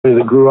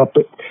that grew up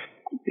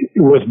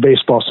with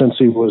baseball since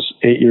he was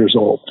 8 years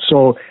old.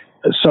 So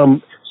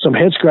some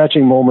head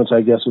scratching moments,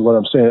 I guess, is what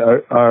I'm saying,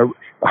 are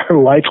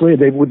likely.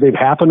 They've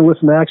happened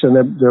with Max, and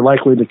they're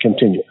likely to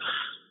continue.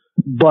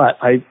 But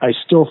I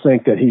still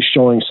think that he's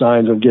showing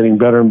signs of getting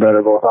better and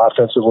better, both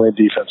offensively and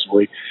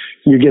defensively.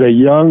 You get a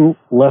young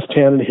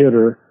left-handed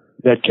hitter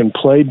that can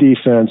play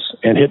defense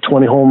and hit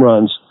 20 home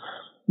runs.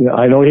 You know,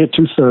 I know he hit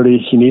 230.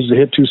 He needs to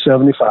hit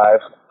 275.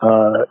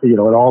 And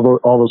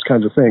all those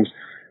kinds of things.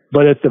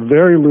 But at the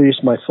very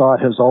least, my thought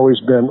has always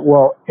been,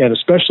 well, and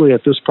especially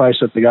at this price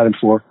that they got him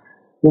for,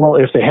 well,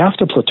 if they have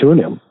to platoon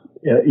him,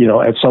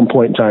 at some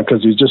point in time,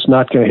 because he's just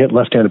not going to hit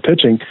left-handed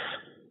pitching,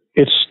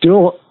 it's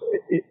still,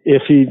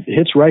 if he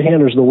hits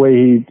right-handers the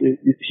way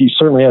he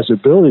certainly has the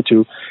ability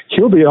to,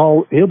 he'll be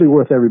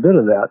worth every bit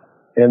of that,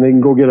 and they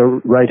can go get a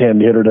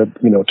right-handed hitter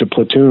to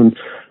platoon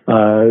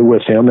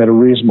with him at a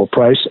reasonable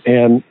price,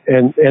 and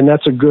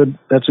that's a good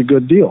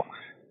deal.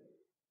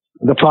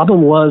 The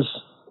problem was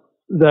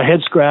the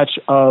head scratch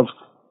of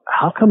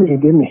how come he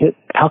didn't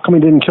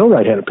kill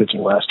right-handed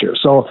pitching last year.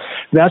 So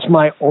that's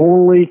my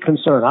only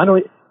concern. I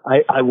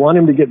want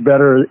him to get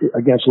better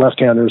against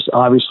left-handers,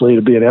 obviously,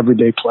 to be an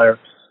everyday player.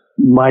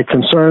 My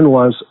concern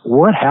was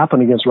what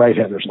happened against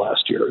right-handers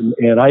last year,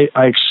 and I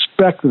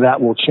expect that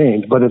will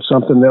change, but it's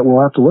something that we'll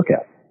have to look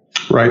at.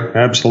 Right,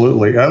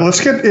 absolutely.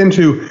 Let's get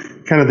into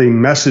kind of the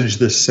message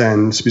this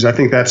sends, because I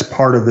think that's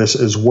part of this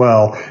as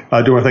well.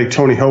 I do want to thank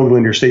Tony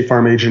Hoaglund, your State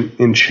Farm agent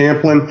in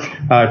Champlin.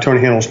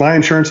 Tony handles my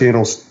insurance. He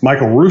handles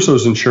Michael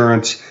Russo's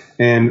insurance.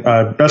 And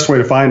best way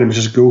to find him is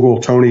just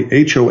Google Tony,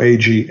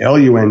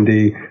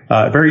 Hoaglund.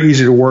 Very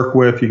easy to work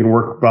with. You can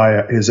work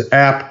via his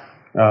app.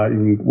 You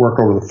can work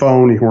over the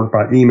phone. You can work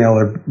by email.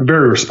 They're a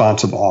very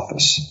responsive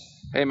office.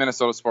 Hey,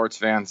 Minnesota sports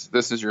fans.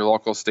 This is your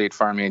local State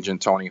Farm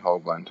agent, Tony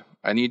Hoaglund.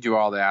 I need you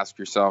all to ask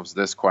yourselves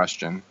this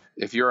question.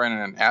 If you're in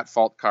an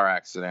at-fault car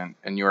accident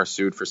and you are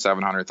sued for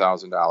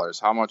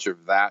 $700,000, how much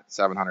of that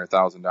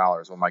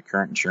 $700,000 will my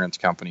current insurance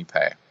company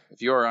pay?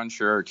 If you are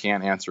unsure or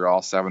can't answer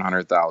all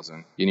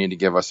 $700,000, you need to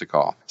give us a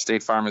call.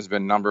 State Farm has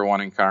been number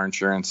one in car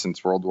insurance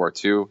since World War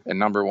II and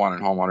number one in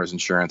homeowners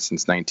insurance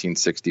since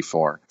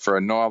 1964. For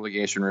a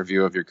no-obligation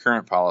review of your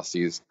current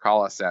policies,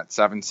 call us at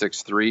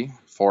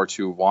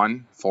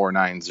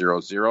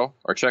 763-421-4900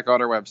 or check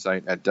out our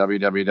website at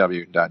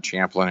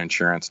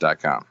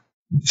www.champlininsurance.com.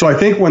 So I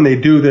think when they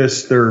do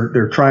this,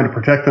 they're trying to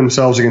protect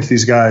themselves against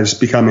these guys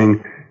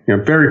becoming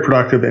very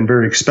productive and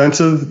very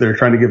expensive. They're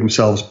trying to give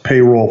themselves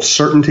payroll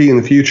certainty in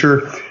the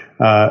future.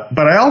 But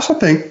I also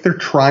think they're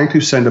trying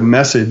to send a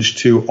message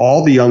to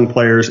all the young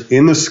players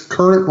in this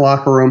current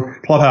locker room,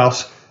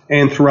 clubhouse,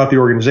 and throughout the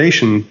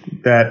organization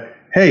that,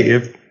 hey,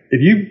 if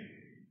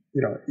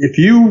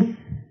you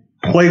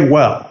play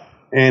well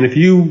and if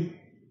you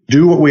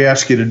do what we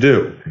ask you to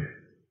do,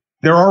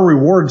 there are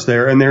rewards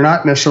there, and they're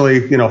not necessarily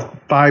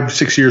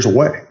 5-6 years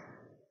away.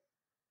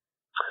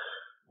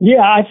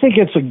 Yeah, I think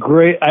it's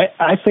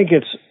I think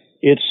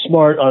it's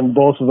smart on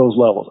both of those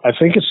levels. I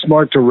think it's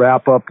smart to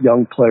wrap up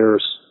young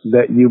players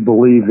that you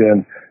believe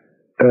in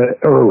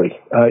early.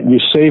 You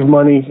save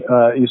money,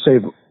 you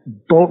save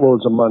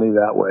boatloads of money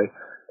that way,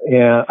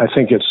 and I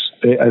think it's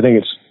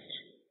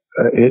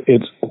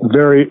a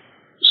very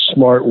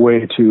smart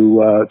way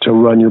to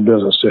run your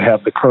business, to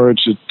have the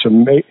courage to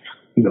make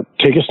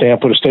take a stand,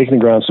 put a stake in the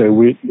ground, say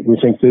we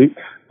think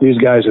these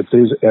guys at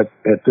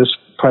this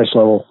price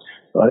level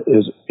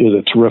is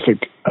a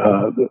terrific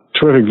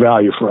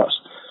value for us.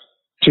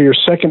 To your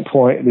second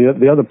point,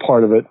 the other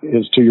part of it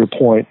is to your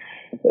point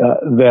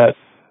that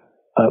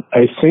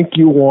I think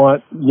you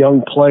want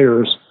young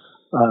players.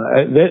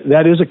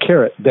 That is a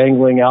carrot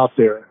dangling out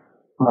there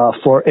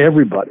for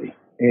everybody,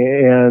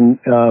 and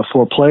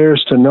for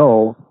players to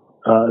know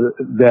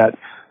that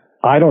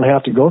I don't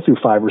have to go through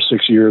 5 or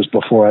 6 years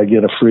before I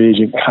get a free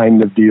agent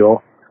kind of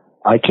deal.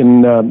 I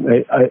can.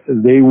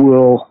 They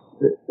will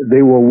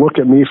look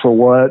at me for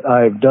what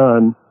I've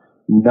done,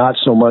 not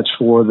so much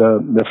for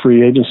the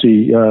free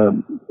agency,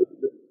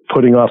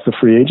 putting off the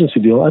free agency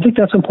deal. I think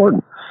that's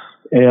important,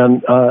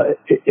 and I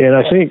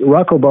think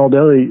Rocco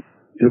Baldelli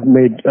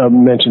made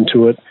mention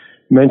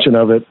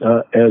of it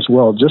as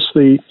well. Just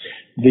the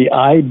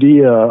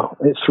idea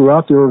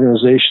throughout the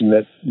organization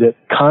that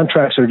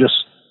contracts are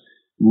just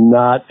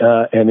not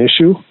an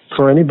issue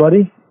for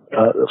anybody,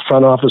 the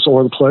front office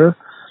or the player.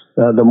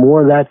 The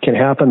more that can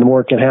happen, the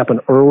more it can happen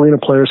early in a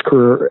player's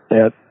career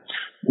at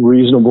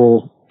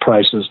reasonable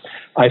prices,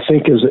 I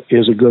think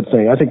is a good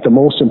thing. I think the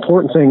most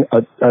important thing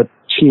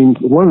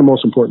one of the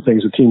most important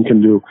things a team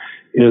can do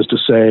is to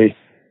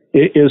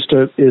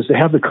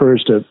have the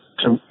courage to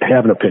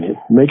have an opinion,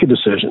 make a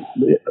decision.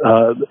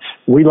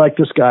 We like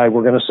this guy,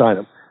 we're going to sign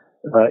him.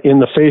 In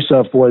the face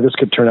of, boy, this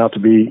could turn out to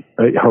be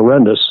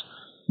horrendous,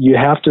 you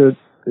have to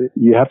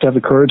have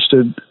the courage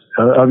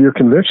of your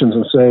convictions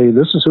and say,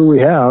 this is who we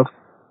have,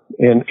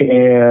 and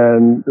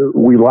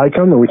we like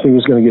him, and we think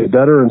he's going to get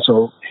better, and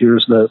so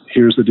here's the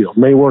deal. It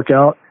may work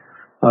out,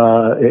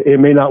 it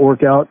may not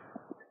work out,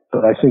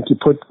 but I think you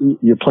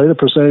play the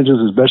percentages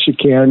as best you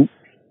can.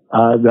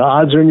 The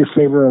odds are in your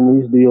favor on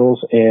these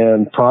deals,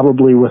 and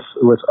probably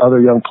with other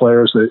young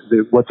players,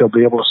 what they'll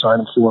be able to sign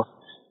them for.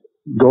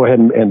 Go ahead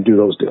and do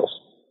those deals.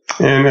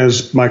 And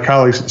as my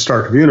colleagues at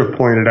Star Tribune have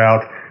pointed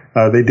out,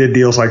 they did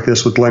deals like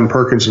this with Len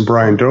Perkins and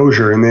Brian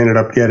Dozier, and they ended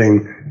up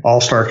getting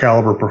all-star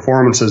caliber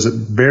performances at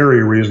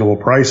very reasonable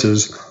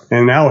prices.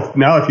 And now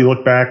if you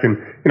look back, and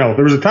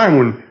there was a time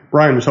when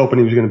Brian was hoping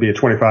he was going to be a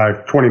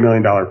 $20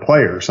 million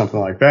player or something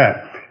like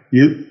that.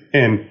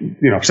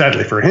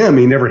 Sadly for him,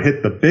 he never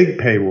hit the big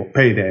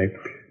payday.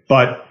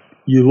 But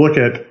you look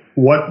at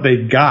what they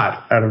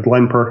got out of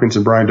Len Perkins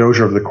and Brian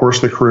Dozier over the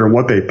course of the career and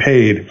what they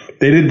paid.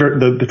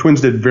 The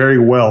Twins did very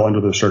well under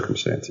those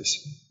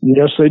circumstances.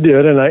 Yes, they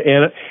did,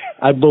 and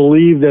I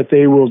believe that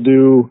they will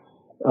do.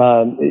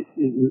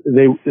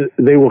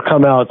 They will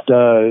come out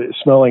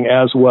smelling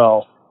as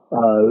well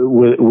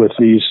with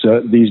these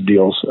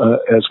deals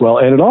as well,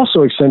 and it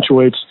also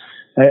accentuates.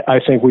 I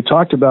think we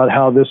talked about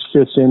how this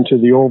fits into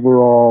the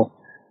overall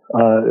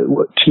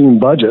team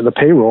budget, the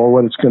payroll,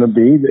 what it's going to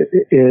be.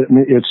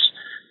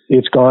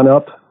 It's gone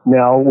up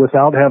now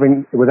without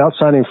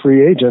signing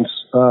free agents,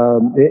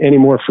 any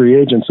more free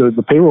agents. So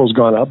the payroll's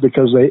gone up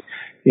because they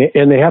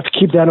have to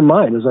keep that in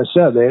mind. As I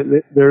said,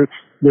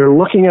 they're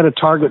looking at a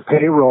target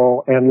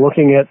payroll and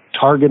looking at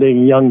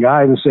targeting young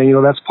guys and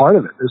saying, that's part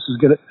of it.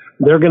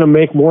 They're going to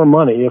make more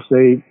money if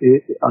they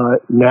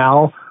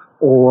now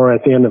or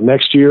at the end of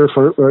next year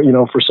for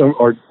some,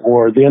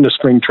 or the end of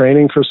spring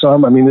training for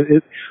some. I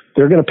mean,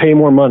 they're going to pay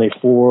more money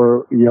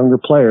for younger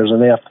players,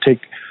 and they have to take,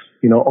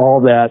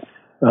 all that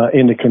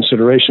into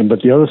consideration.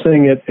 But the other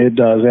thing it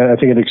does, and I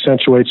think it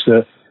accentuates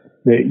the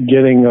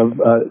getting of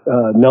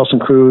Nelson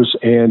Cruz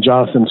and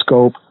Jonathan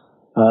Scope,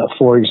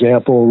 for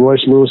example.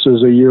 Royce Lewis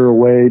is a year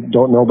away.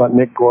 Don't know about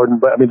Nick Gordon,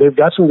 but I mean, they've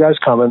got some guys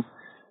coming.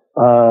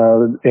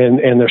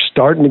 And they're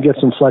starting to get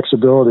some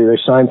flexibility. They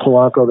signed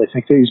Polanco. They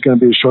think that he's going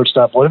to be a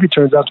shortstop. What if he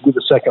turns out to be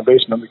the second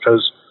baseman?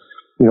 Because,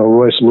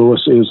 Royce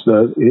Lewis is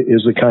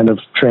the kind of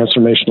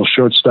transformational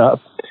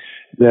shortstop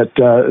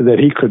that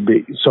he could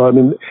be. So, I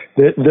mean,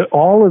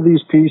 all of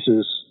these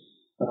pieces,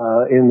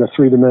 in the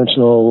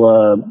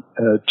three-dimensional,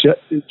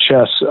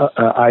 chess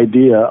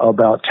idea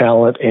about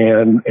talent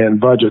and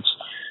budgets,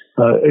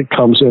 it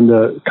comes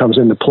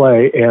into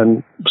play.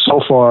 And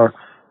so far,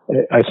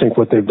 I think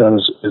what they've done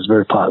is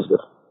very positive.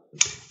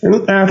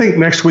 And I think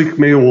next week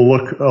maybe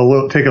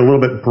we'll take a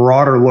little bit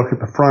broader look at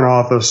the front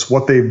office,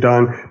 what they've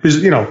done,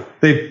 because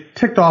they've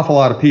ticked off a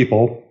lot of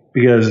people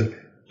because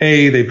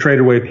they've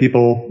traded away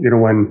people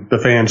when the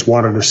fans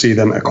wanted to see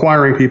them,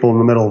 acquiring people in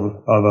the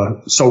middle of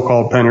a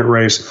so-called pennant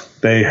race.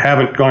 They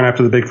haven't gone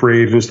after the big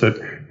free agents that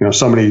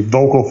so many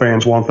vocal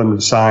fans want them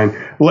to sign.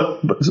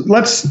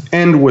 Let's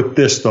end with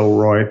this though,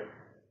 Roy.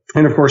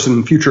 And, of course,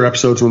 in future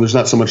episodes when there's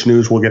not so much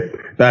news, we'll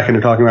get back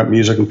into talking about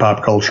music and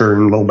pop culture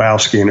and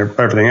Lebowski and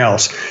everything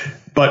else.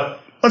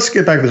 But let's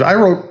get back to this. I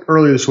wrote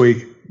earlier this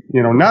week,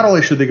 not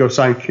only should they go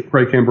sign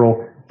Craig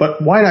Kimbrell,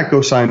 but why not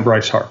go sign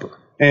Bryce Harper?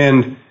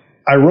 And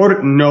I wrote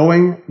it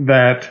knowing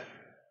that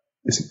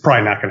it's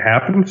probably not going to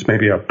happen. It's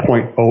maybe a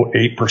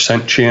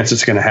 0.08% chance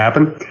it's going to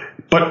happen.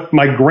 But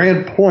my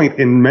grand point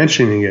in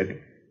mentioning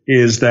it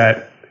is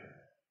that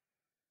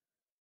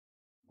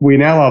we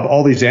now have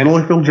all these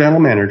analytical general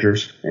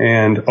managers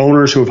and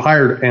owners who have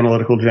hired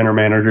analytical general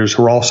managers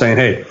who are all saying,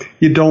 hey,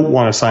 you don't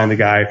want to sign the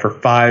guy for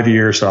 5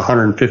 years to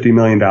 $150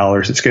 million.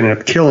 It's going to end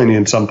up killing you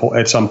at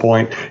some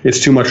point. It's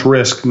too much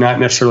risk, not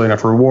necessarily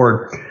enough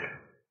reward.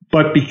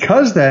 But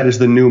because that is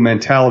the new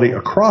mentality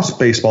across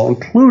baseball,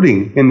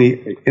 including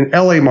in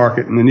LA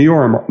market, in the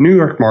New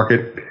York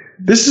market,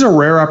 this is a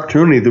rare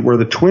opportunity where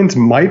the Twins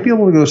might be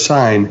able to go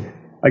sign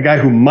a guy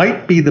who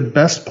might be the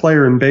best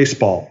player in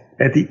baseball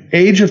at the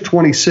age of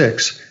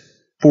 26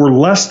 for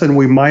less than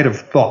we might have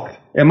thought.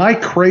 Am I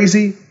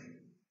crazy?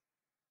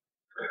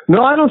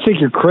 No, I don't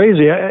think you're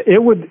crazy.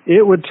 It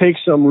would take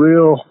some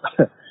real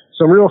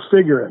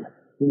figuring,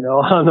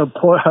 on the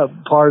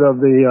part of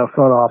the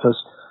front office.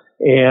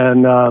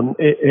 And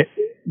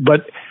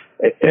but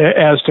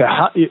as to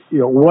how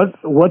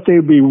what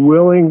they'd be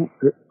willing,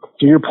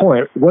 to your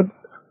point,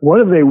 what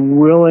are they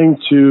willing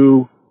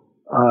to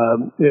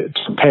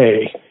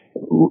pay,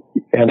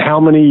 and how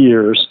many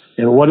years?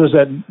 And what does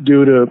that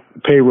do to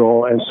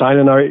payroll and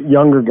signing our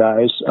younger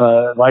guys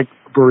like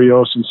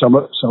Barrios and some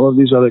of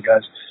these other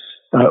guys?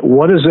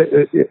 What is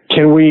it?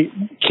 Can we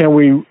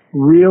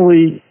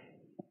really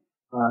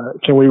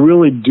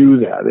do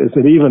that? Is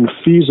it even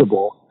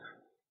feasible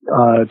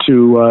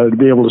to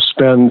be able to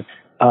spend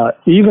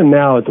even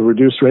now at the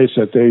reduced rates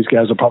that these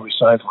guys will probably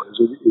sign for? Is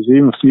it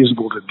even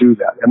feasible to do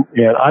that?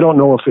 And I don't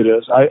know if it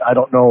is. I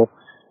don't know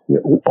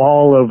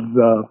all of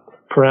the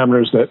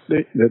parameters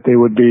that they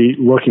would be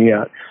looking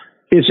at.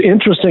 It's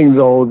interesting,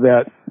 though,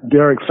 that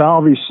Derek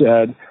Falvey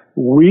said,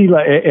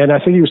 and I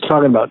think he was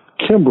talking about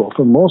Kimbrell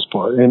for the most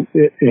part, and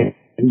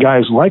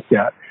guys like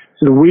that.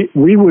 So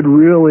we would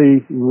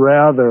really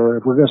rather,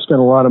 if we're going to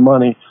spend a lot of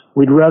money,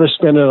 we'd rather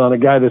spend it on a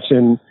guy that's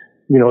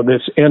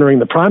that's entering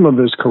the prime of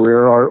his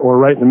career or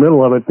right in the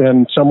middle of it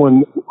than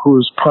someone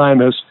whose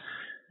prime is,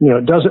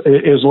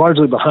 is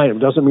largely behind him.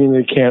 Doesn't mean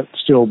they can't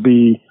still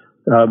be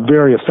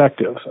very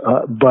effective,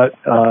 but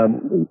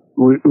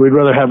we'd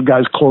rather have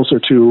guys closer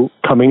to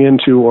coming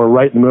into or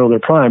right in the middle of their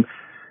prime.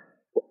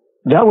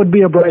 That would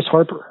be a Bryce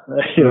Harper,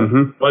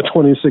 at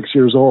 26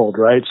 years old,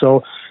 right?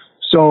 So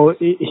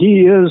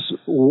he is,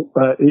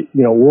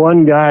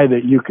 one guy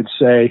that you could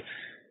say,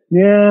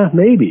 yeah,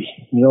 maybe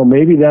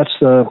maybe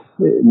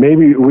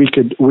we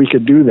could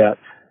do that.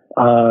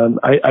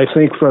 I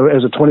think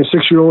as a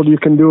 26-year-old, you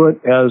can do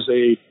it. As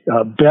a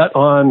bet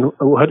on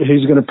what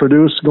he's going to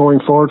produce going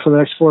forward for the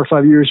next 4 or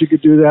 5 years, you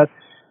could do that.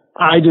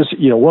 I just,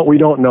 what we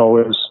don't know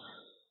is,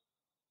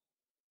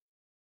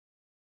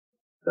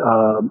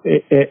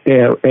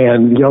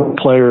 and young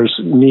players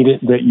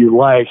that you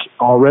like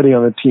already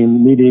on the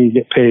team needing to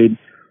get paid,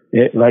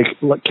 like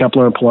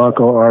Kepler and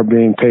Polanco are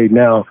being paid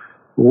now.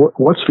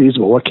 What's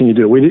feasible? What can you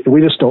do?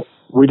 We just don't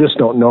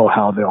know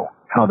how they'll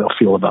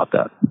feel about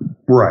that.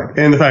 Right.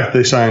 And the fact that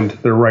they signed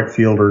their right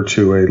fielder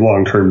to a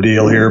long-term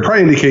deal here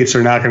probably indicates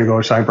they're not going to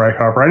go sign Bryce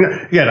Harper.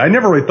 I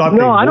never really thought they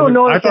would. I don't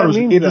know. I thought it was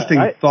an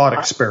interesting thought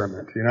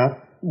experiment, Yeah,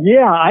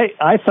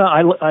 I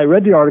thought I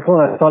read the article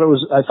and I thought it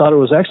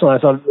was excellent.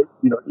 I thought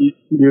you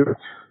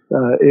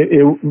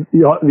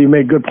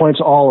made good points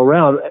all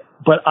around,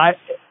 but I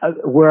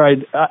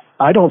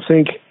don't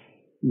think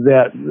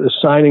that the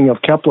signing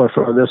of Kepler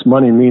for this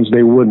money means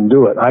they wouldn't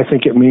do it. I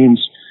think it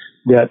means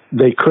that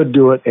they could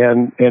do it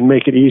and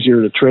make it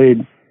easier to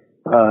trade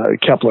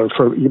Kepler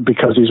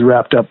because he's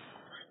wrapped up,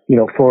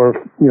 for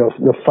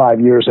the 5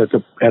 years at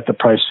the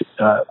price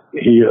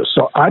he is.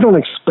 So I don't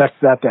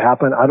expect that to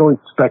happen. I don't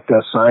expect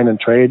to sign and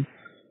trade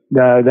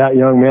that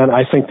young man.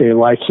 I think they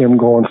like him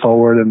going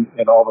forward and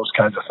all those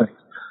kinds of things.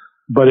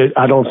 But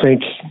I don't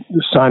think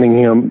signing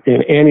him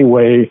in any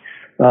way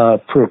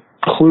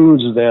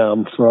precludes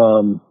them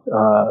from,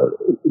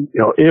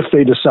 if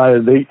they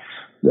decided they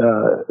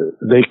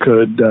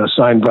could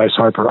sign Bryce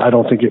Harper. I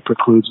don't think it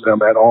precludes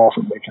them at all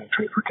from making a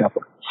trade for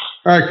Kepler.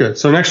 All right, good.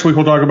 So next week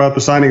we'll talk about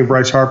the signing of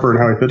Bryce Harper and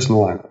how he fits in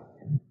the lineup.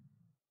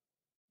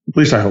 At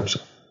least I hope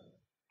so.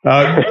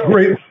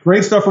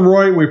 Great stuff from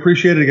Roy. We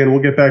appreciate it. Again,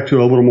 we'll get back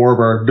to a little more of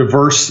our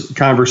diverse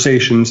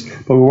conversations,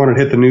 but we wanted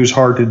to hit the news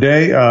hard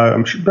today.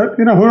 I'm sure, but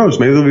who knows?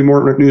 Maybe there'll be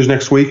more news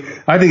next week.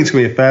 I think it's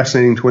going to be a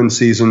fascinating Twins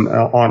season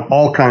on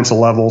all kinds of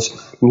levels.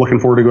 I'm looking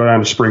forward to go down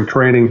to spring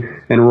training,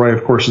 and Roy,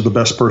 of course, is the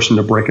best person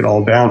to break it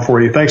all down for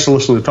you. Thanks for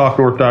listening to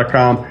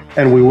TalkNorth.com,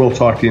 and we will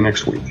talk to you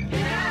next week.